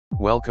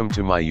Welcome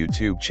to my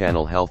YouTube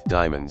channel Health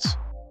Diamonds.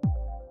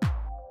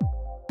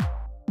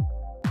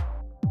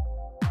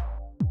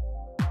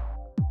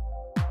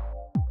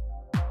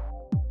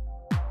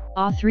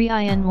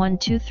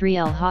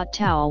 A3in1 Hot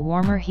Towel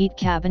Warmer Heat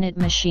Cabinet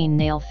Machine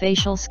Nail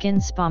Facial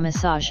Skin Spa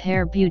Massage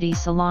Hair Beauty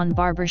Salon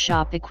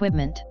Barbershop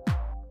Equipment.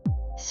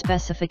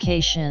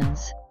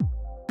 Specifications: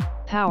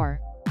 Power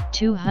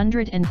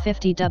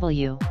 250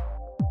 W,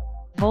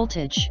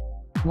 Voltage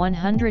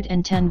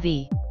 110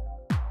 V,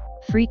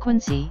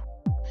 Frequency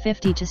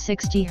 50 to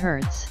 60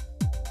 Hz.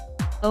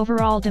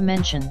 Overall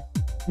dimension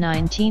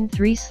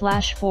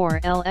 19.3/4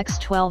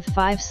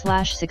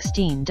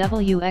 LX12.5/16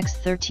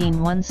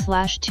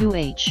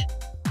 WX13.1/2H.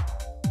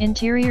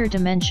 Interior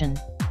dimension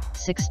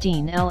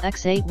 16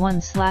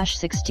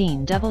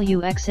 LX81/16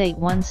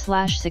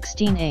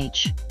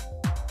 WX81/16H.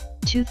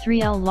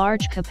 2-3L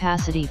large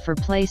capacity for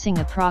placing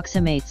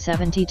approximate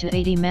 70 to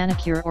 80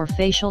 manicure or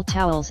facial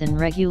towels in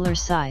regular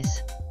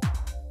size.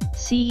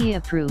 CE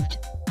approved,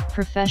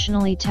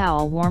 professionally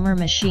towel warmer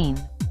machine.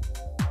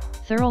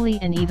 Thoroughly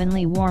and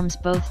evenly warms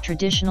both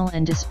traditional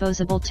and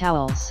disposable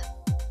towels.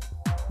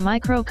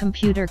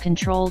 Microcomputer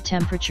control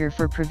temperature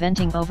for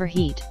preventing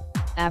overheat,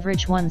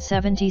 average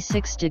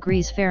 176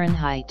 degrees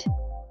Fahrenheit.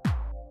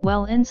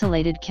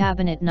 Well-insulated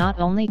cabinet not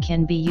only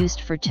can be used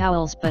for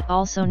towels but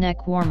also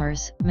neck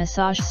warmers,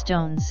 massage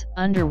stones,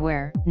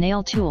 underwear,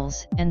 nail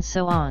tools, and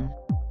so on.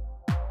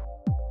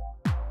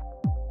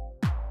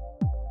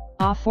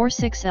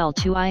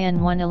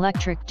 A46L2in1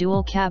 Electric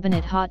Dual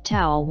Cabinet Hot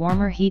Towel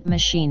Warmer Heat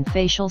Machine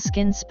Facial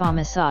Skin Spa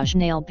Massage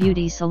Nail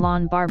Beauty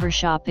Salon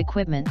Barbershop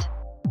Equipment.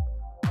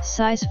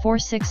 Size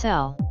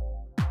 46L.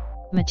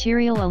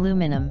 Material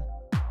aluminum.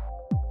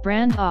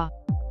 Brand A.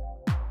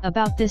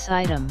 About this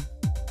item: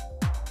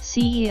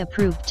 CE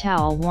approved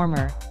towel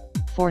warmer,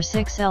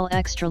 46L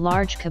extra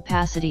large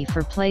capacity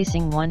for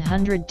placing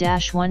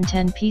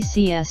 100-110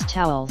 PCS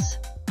towels.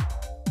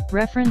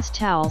 Reference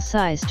towel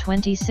size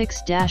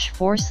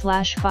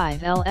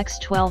 26-4/5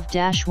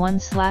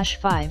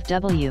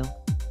 LX12-1/5W.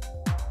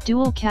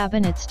 Dual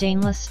cabinet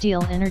stainless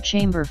steel inner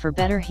chamber for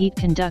better heat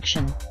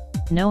conduction,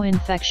 no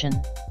infection.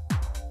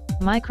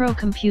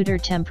 Microcomputer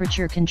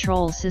temperature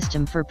control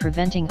system for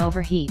preventing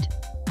overheat,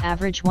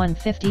 average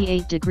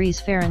 158 degrees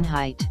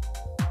Fahrenheit.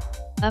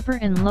 Upper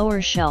and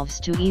lower shelves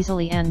to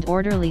easily and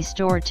orderly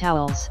store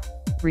towels,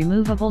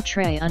 removable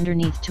tray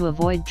underneath to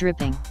avoid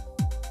dripping.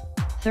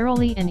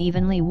 Thoroughly and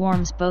evenly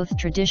warms both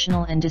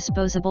traditional and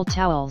disposable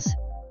towels,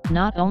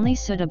 not only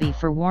suitable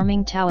for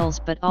warming towels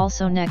but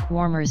also neck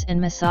warmers and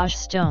massage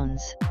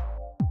stones.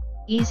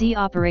 Easy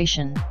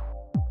operation.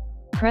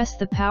 Press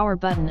the power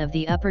button of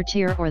the upper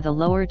tier or the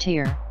lower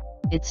tier,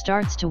 it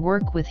starts to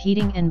work with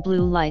heating and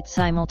blue light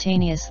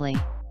simultaneously.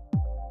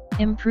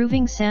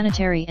 Improving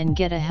sanitary and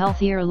get a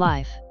healthier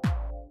life.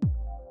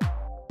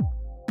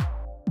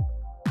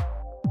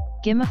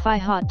 Gimify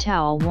Hot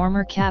Towel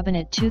Warmer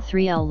Cabinet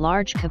 2-3L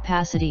Large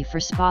Capacity for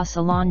Spa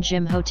Salon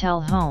Gym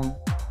Hotel Home.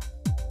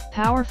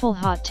 Powerful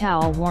hot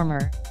towel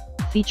warmer,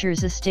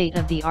 features a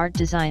state-of-the-art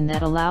design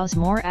that allows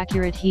more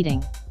accurate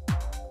heating.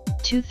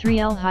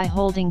 2-3L High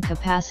Holding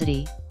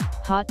Capacity.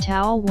 Hot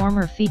towel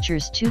warmer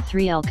features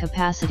 2-3L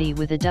capacity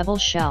with a double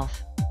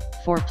shelf,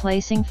 for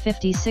placing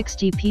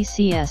 50-60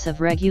 PCS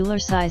of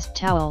regular-sized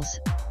towels,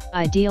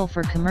 ideal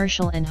for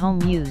commercial and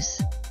home use.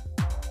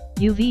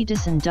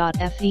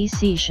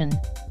 reviewstation.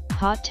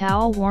 Hot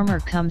towel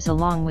warmer comes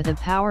along with a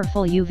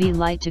powerful UV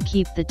light to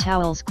keep the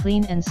towels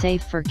clean and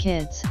safe for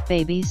kids,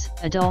 babies,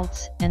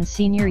 adults, and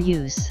senior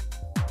use.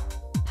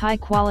 High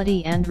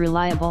quality and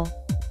reliable,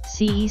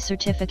 CE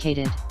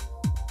certificated.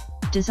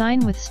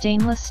 Design with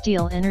stainless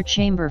steel inner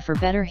chamber for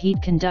better heat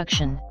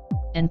conduction,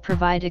 and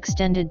provide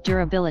extended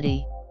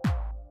durability.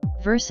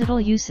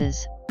 Versatile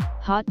uses: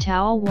 hot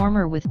towel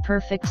warmer with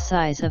perfect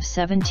size of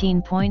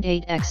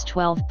 17.8 x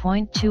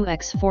 12.2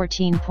 x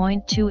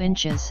 14.2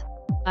 inches,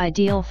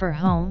 ideal for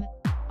home,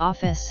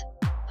 office,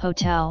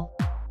 hotel,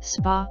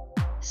 spa,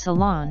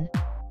 salon,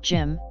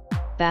 gym,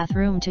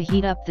 bathroom to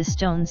heat up the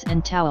stones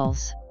and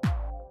towels.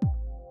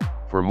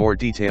 For more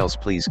details,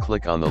 please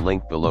click on the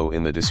link below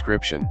in the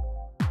description.